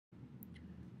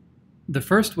The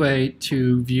first way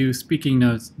to view speaking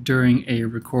notes during a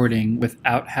recording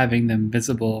without having them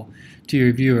visible to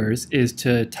your viewers is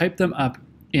to type them up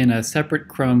in a separate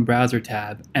Chrome browser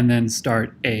tab and then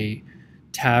start a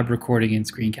tab recording in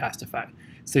Screencastify.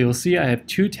 So you'll see I have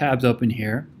two tabs open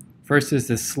here. First is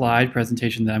this slide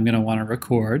presentation that I'm going to want to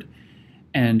record,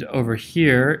 and over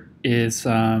here is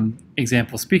some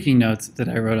example speaking notes that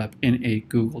I wrote up in a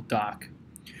Google Doc.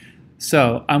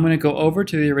 So I'm going to go over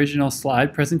to the original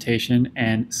slide presentation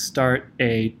and start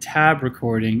a tab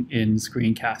recording in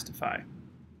Screencastify.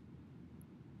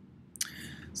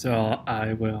 So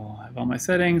I will have all my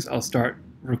settings. I'll start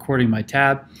recording my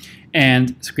tab.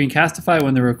 And Screencastify,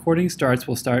 when the recording starts,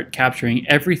 will start capturing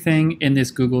everything in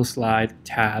this Google Slide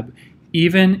tab,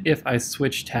 even if I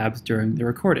switch tabs during the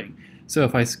recording. So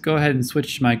if I go ahead and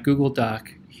switch to my Google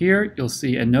Doc here, you'll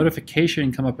see a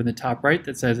notification come up in the top right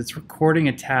that says it's recording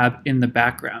a tab in the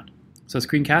background. So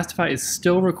Screencastify is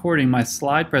still recording my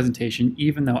slide presentation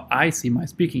even though I see my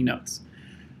speaking notes.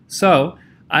 So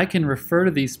I can refer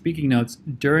to these speaking notes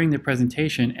during the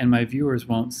presentation and my viewers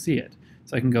won't see it.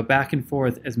 So I can go back and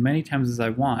forth as many times as I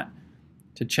want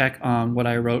to check on what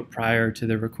I wrote prior to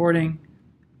the recording,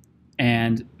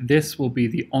 and this will be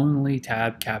the only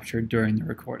tab captured during the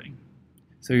recording.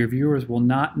 So your viewers will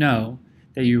not know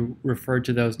that you referred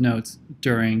to those notes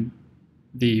during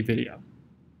the video.